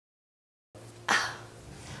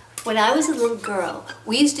When I was a little girl,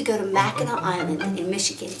 we used to go to Mackinac Island in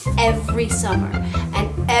Michigan every summer.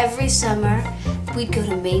 And every summer, we'd go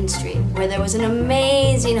to Main Street, where there was an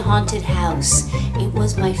amazing haunted house. It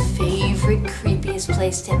was my favorite, creepiest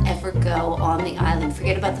place to ever go on the island.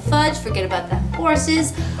 Forget about the fudge, forget about the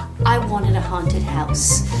horses. I wanted a haunted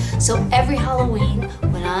house. So every Halloween,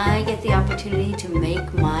 when I get the opportunity to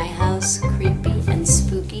make my house creepy and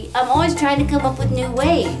spooky, I'm always trying to come up with new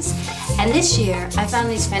ways. And this year, I found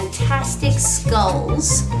these fantastic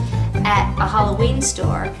skulls at a Halloween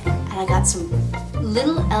store, and I got some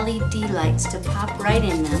little LED lights to pop right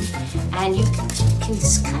in them, and you can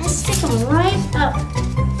kind of stick them right up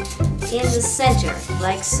in the center,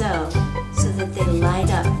 like so that they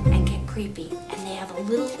light up and get creepy. And they have a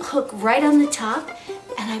little hook right on the top,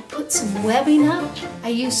 and I put some webbing up. I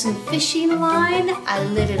used some fishing line, I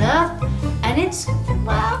lit it up, and it's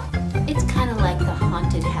kind of like the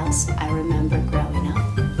haunted house I remember growing up.